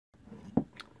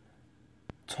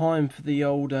time for the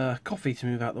old coffee to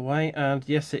move out of the way, and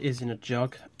yes, it is in a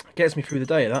jug. Gets me through the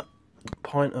day, that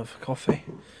pint of coffee.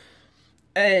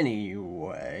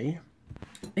 Anyway,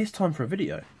 it's time for a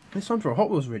video. It's time for a Hot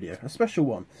Wheels video, a special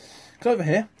one. Because over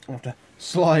here, I have to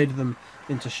slide them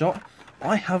into shot.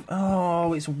 I have,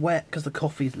 oh, it's wet because the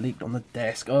coffee's leaked on the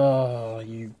desk. Oh,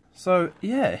 you. So,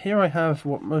 yeah, here I have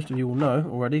what most of you will know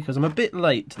already, because I'm a bit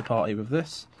late to the party with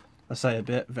this. I say a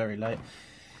bit, very late.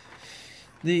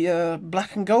 The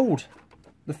black and gold.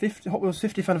 The Hot Wheels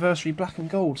 50th anniversary black and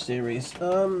gold series.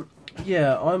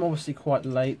 Yeah, I'm obviously quite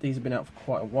late. These have been out for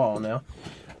quite a while now,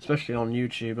 especially on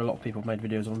YouTube. A lot of people have made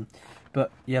videos on them.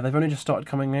 But yeah, they've only just started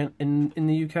coming in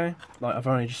the UK. Like, I've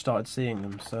only just started seeing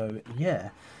them. So yeah,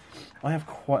 I have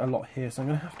quite a lot here. So I'm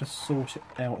going to have to sort it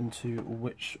out into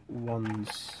which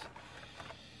ones.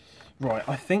 Right,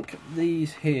 I think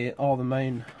these here are the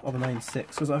main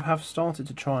six, because I have started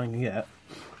to try and get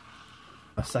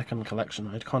a second collection.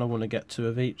 I kind of want to get 2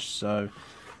 of each, so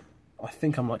I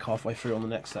think I'm like halfway through on the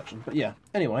next section. But yeah,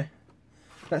 anyway,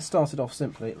 let's start it off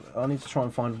simply. I need to try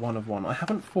and find one of one. I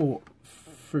haven't thought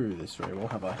through this very well,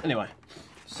 have I? Anyway,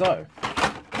 so,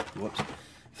 whoops.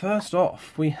 First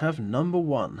off, we have number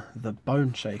 1, the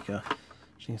Bone Shaker.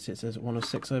 As you can see, it says 1 of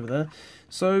 6 over there.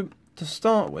 So, to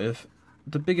start with,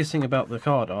 the biggest thing about the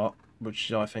card art,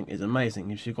 which I think is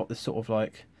amazing, is you've got this sort of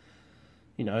like,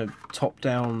 you know,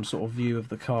 top-down sort of view of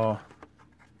the car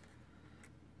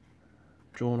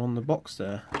drawn on the box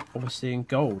there, obviously in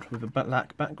gold with a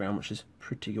black background, which is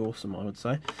pretty awesome, I would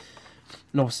say.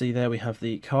 And obviously there we have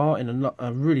the car in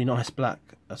a really nice black,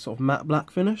 a sort of matte black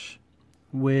finish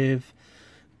with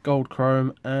gold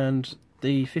chrome and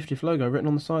the 50th logo written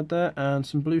on the side there, and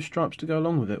some blue stripes to go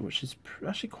along with it, which is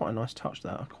actually quite a nice touch.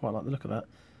 That I quite like the look of that.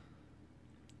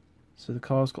 So the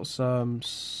car's got some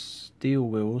steel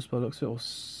wheels, but it looks all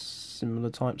similar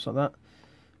types like that.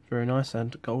 Very nice,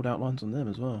 and gold outlines on them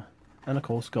as well. And of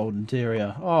course, gold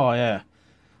interior. Oh yeah,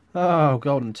 oh,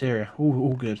 gold interior,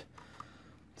 all good.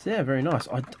 So yeah, very nice.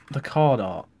 The card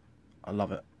art, I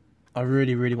love it. I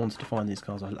really, really wanted to find these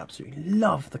cars. I absolutely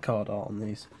love the card art on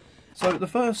these. So the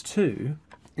first 2,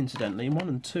 incidentally, 1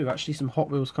 and 2, actually some Hot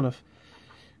Wheels kind of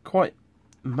quite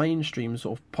mainstream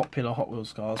sort of popular Hot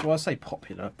Wheels cars. Well, I say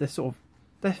popular,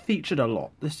 they're featured a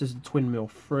lot. This is the Twin Mill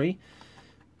 3,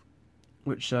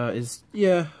 which is,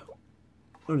 yeah,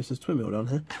 oh, this says Twin Mill down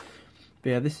here. But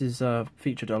yeah, this is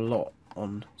featured a lot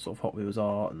on sort of Hot Wheels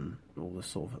art and all the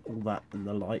sort of all that and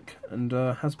the like, and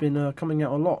has been coming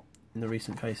out a lot in the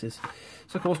recent cases.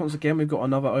 So of course, once again, we've got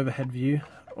another overhead view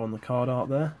on the card art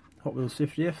there. Hot Wheels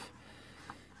 50th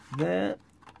there.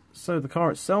 So the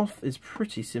car itself is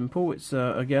pretty simple. It's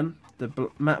again the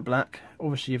matte black.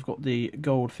 Obviously you've got the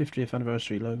gold 50th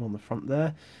anniversary logo on the front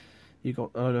there. You've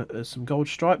got some gold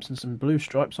stripes and some blue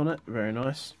stripes on it, very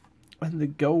nice. And the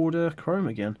gold chrome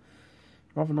again,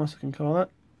 rather nice looking car that.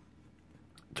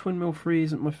 Twin Mill 3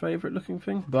 isn't my favourite looking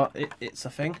thing, but it's a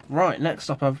thing. Right,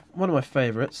 next up I have one of my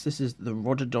favourites. This is the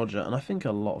Roger Dodger, and I think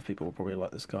a lot of people will probably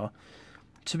like this car.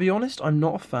 To be honest, I'm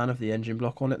not a fan of the engine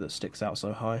block on it that sticks out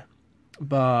so high.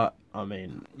 But, I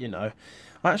mean, you know,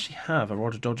 I actually have a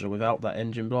Roger Dodger without that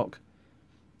engine block.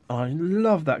 I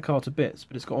love that car to bits,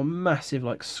 but it's got a massive,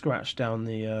 like, scratch down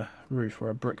the roof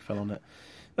where a brick fell on it.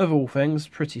 Of all things,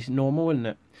 pretty normal, isn't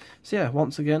it? So yeah,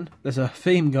 once again, there's a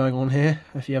theme going on here,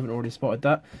 if you haven't already spotted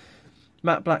that.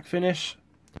 Matte black finish,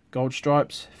 gold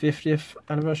stripes, 50th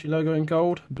anniversary logo in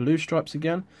gold, blue stripes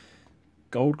again,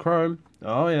 gold chrome,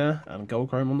 oh yeah, and gold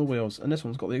chrome on the wheels. And this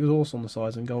one's got the exhaust on the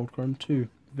sides and gold chrome too.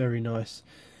 Very nice.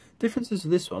 Differences to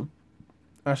this one,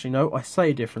 actually no, I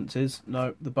say differences,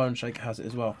 no, the Bone Shaker has it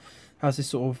as well. Has this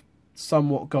sort of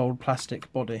somewhat gold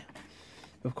plastic body.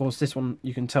 Of course, this one,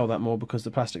 you can tell that more because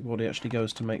the plastic body actually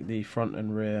goes to make the front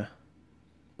and rear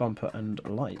bumper and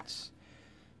lights.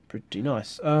 Pretty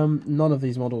nice. None of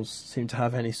these models seem to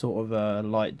have any sort of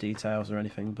light details or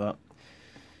anything, but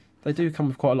they do come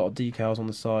with quite a lot of decals on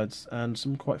the sides and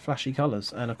some quite flashy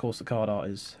colours. And of course, the card art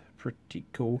is pretty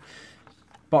cool.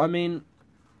 But I mean,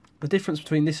 the difference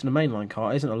between this and a mainline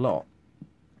car isn't a lot,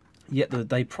 yet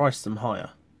they price them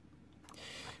higher.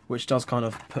 Which does kind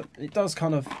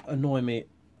of annoy me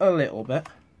a little bit.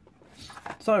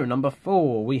 So number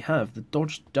 4, we have the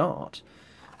Dodge Dart.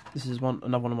 This is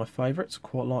another one of my favourites.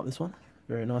 Quite like this one.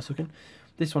 Very nice looking.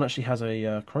 This one actually has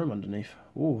a chrome underneath.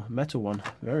 Ooh, metal one.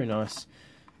 Very nice.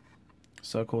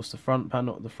 So of course the front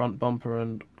panel, the front bumper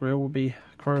and grille will be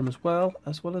chrome as well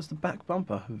as the back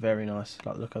bumper. Very nice.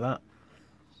 Like the look of that.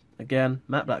 Again,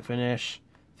 matte black finish.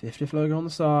 50th logo on the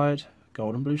side.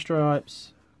 Gold and blue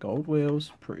stripes. Gold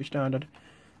wheels, pretty standard.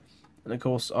 And of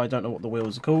course, I don't know what the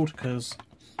wheels are called because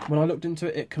When I looked into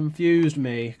it, it confused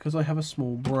me because I have a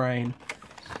small brain.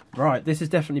 Right, this is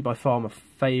definitely by far my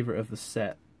favourite of the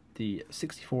set, the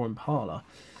 64 Impala.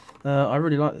 I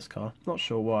really like this car, not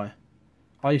sure why.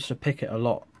 I used to pick it a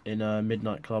lot in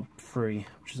Midnight Club 3,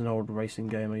 which is an old racing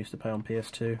game I used to play on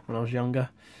PS2 when I was younger.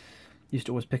 Used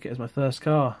to always pick it as my first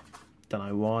car. Don't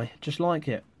know why, just like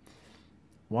it.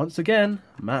 Once again,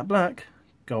 matte black,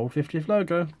 gold 50th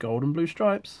logo, gold and blue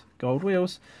stripes, gold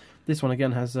wheels. This one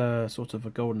again has sort of a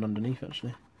golden underneath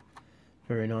actually.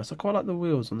 Very nice. I quite like the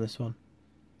wheels on this one.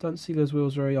 Don't see those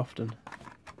wheels very often.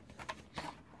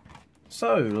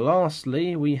 So,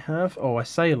 lastly we have... Oh, I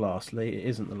say lastly, it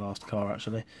isn't the last car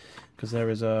actually. Because there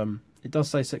is... it does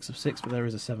say 6 of 6, but there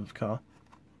is a 7th car.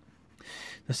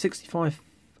 The 65...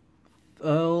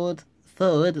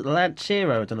 Third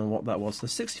Ranchero, I don't know what that was. The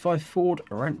 65 Ford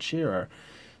Ranchero.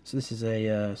 So this is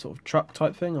a sort of truck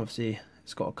type thing. Obviously,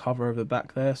 it's got a cover over the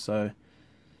back there, so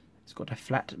it's got a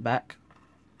flat back.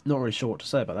 Not really sure what to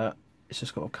say about that. It's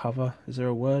just got a cover. Is there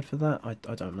a word for that?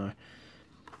 I don't know.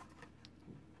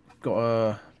 Got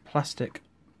a plastic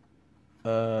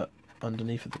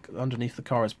underneath the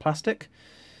car is plastic,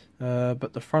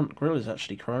 but the front grille is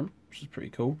actually chrome, which is pretty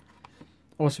cool.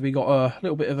 Also, we got a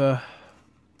little bit of a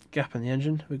gap in the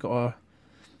engine. We've got a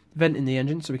vent in the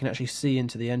engine, so we can actually see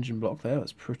into the engine block there.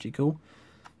 That's pretty cool.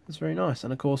 That's very nice.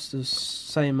 And of course, the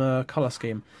same colour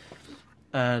scheme,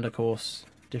 and of course,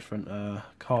 different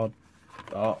card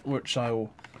art, which I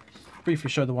will briefly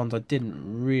show the ones I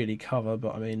didn't really cover.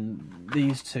 But I mean,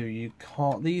 these two you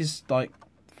can't. These like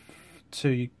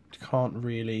two you can't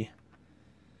really.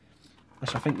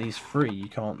 Actually, I think these three you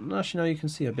can't. Actually, no, you can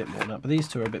see a bit more now. But these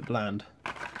two are a bit bland.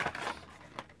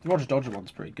 The Roger Dodger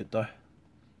one's pretty good though.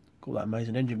 Got that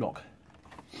amazing engine block.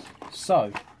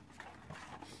 So,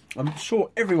 I'm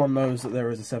sure everyone knows that there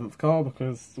is a 7th car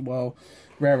because, well,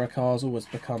 rarer cars always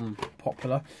become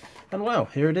popular. And well,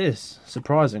 here it is,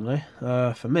 surprisingly.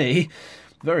 For me,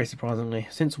 very surprisingly.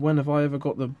 Since when have I ever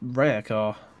got the rare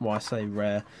car? Well, I say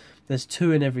rare. There's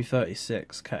 2 in every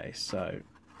 36k, so,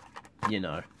 you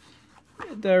know.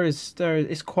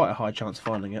 It's quite a high chance of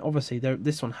finding it. Obviously,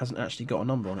 this one hasn't actually got a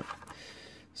number on it.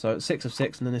 So it's 6 of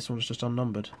 6, and then this one's just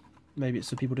unnumbered. Maybe it's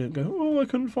so people don't go, oh, I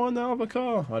couldn't find that other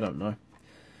car. I don't know.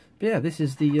 But yeah, this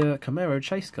is the Camero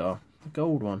chase car, the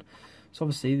gold one. So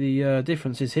obviously the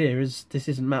difference is here is this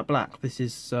isn't matte black. This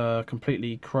is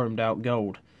completely chromed out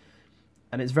gold,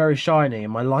 and it's very shiny.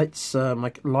 And my lights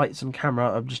and camera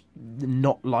are just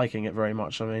not liking it very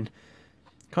much. I mean,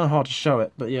 kind of hard to show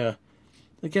it, but yeah.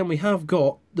 Again, we have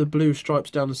got the blue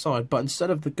stripes down the side, but instead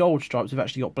of the gold stripes, we've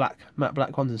actually got matte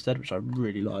black ones instead, which I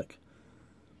really like.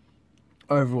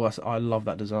 Overall, I love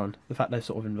that design. The fact they've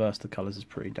sort of inversed the colours is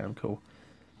pretty damn cool.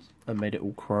 And made it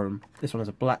all chrome. This one has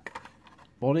a black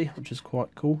body, which is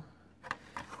quite cool.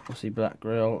 Obviously black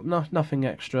grille. No, nothing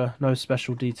extra. No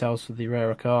special details for the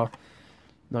rarer car.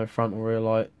 No front or rear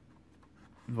light,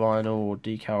 vinyl or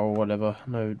decal or whatever.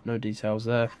 No details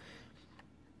there.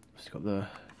 It's got the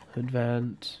hood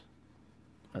vent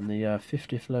and the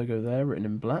 50th logo there written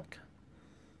in black.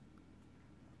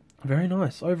 Very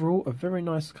nice. Overall, a very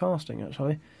nice casting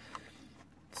actually.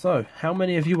 So, how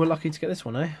many of you were lucky to get this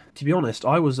one, eh? To be honest,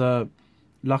 I was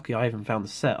lucky I even found the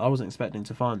set. I wasn't expecting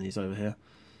to find these over here,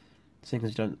 seeing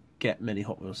as you don't get many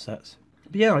Hot Wheels sets.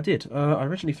 But yeah, I did. I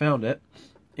originally found it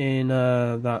in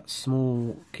that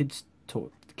small kids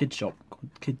shop,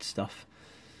 kids stuff,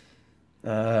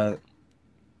 near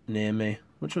me,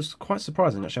 which was quite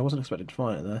surprising actually. I wasn't expecting to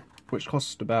find it there, which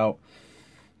cost about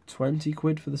 20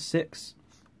 quid for the 6.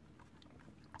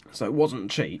 So it wasn't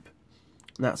cheap,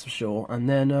 that's for sure. And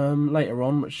then later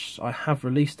on, which I have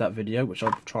released that video, which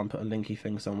I'll try and put a linky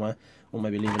thing somewhere, or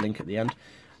maybe leave a link at the end.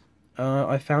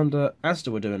 I found Asda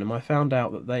were doing them. I found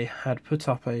out that they had put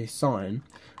up a sign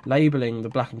labelling the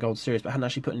black and gold series, but hadn't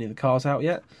actually put any of the cars out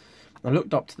yet. I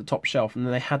looked up to the top shelf, and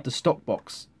then they had the stock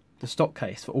box, the stock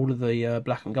case for all of the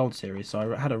black and gold series.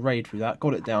 So I had a raid through that,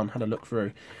 got it down, had a look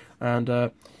through,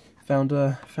 and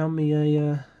found me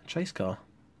a chase car.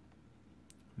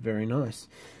 Very nice.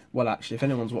 Well, actually, if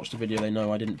anyone's watched the video, they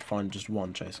know I didn't find just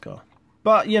one chase car.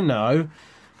 But, you know,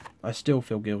 I still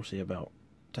feel guilty about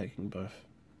taking both.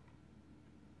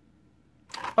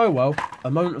 Oh well, a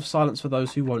moment of silence for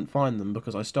those who won't find them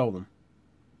because I stole them.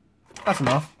 That's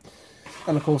enough.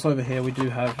 And of course, over here we do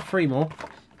have 3 more.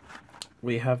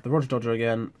 We have the Roger Dodger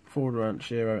again, Ford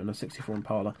Ranchero, and a 64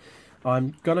 Impala.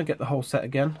 I'm going to get the whole set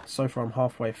again. So far I'm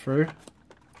halfway through.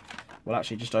 Well,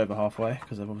 actually just over halfway,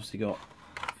 because I've obviously got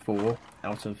 4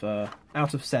 out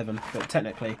of 7, but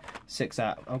technically 6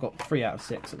 out. I've got 3 out of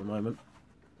 6 at the moment.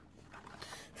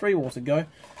 3 more to go.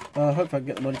 Hopefully I can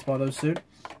get the money to buy those soon.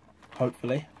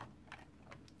 Hopefully.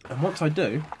 And once I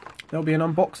do, there'll be an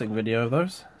unboxing video of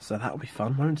those, so that'll be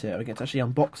fun, won't it? We get to actually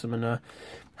unbox them and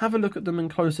have a look at them in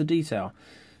closer detail,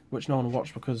 which no one will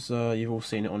watch because you've all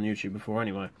seen it on YouTube before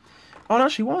anyway. Oh, and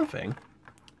actually one thing,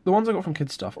 the ones I got from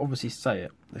Kids Stuff obviously say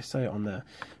it. They say it on there.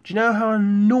 Do you know how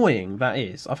annoying that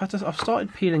is? I've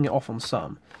started peeling it off on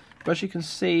some, but as you can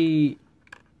see,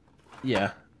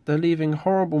 yeah, they're leaving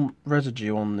horrible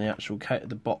residue on the actual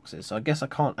the boxes. So I guess I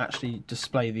can't actually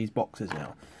display these boxes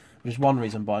now, which is one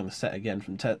reason I'm buying the set again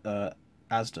from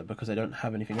Asda, because they don't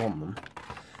have anything on them.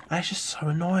 And it's just so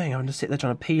annoying having to sit there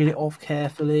trying to peel it off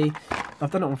carefully.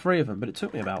 I've done it on 3 of them, but it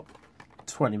took me about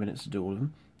 20 minutes to do all of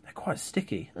them. They're quite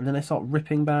sticky, and then they start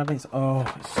ripping badly. It's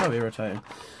so irritating.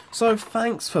 So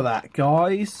thanks for that,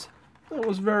 guys. That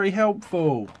was very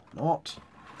helpful. Not.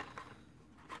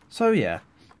 So yeah,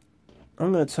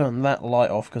 I'm going to turn that light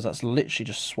off because that's literally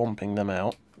just swamping them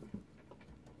out.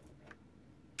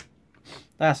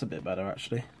 That's a bit better,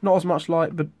 actually. Not as much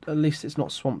light, but at least it's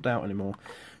not swamped out anymore.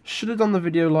 Should have done the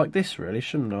video like this, really,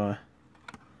 shouldn't I?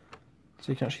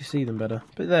 So you can actually see them better.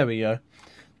 But there we go.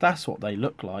 That's what they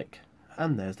look like.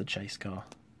 And there's the chase car.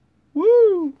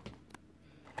 Woo!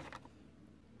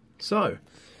 So,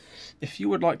 if you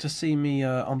would like to see me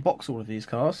unbox all of these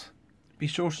cars, be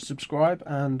sure to subscribe,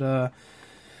 and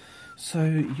so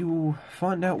you'll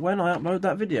find out when I upload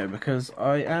that video, because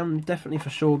I am definitely for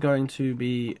sure going to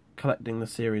be collecting the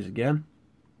series again.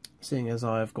 Seeing as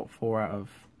I've got 4 out of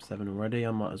 7 already,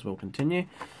 I might as well continue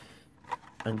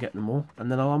and get them all,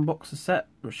 and then I'll unbox the set,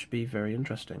 which should be very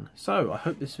interesting. So I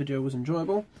hope this video was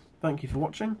enjoyable. Thank you for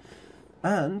watching,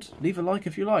 and leave a like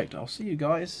if you liked. I'll see you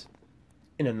guys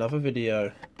in another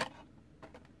video.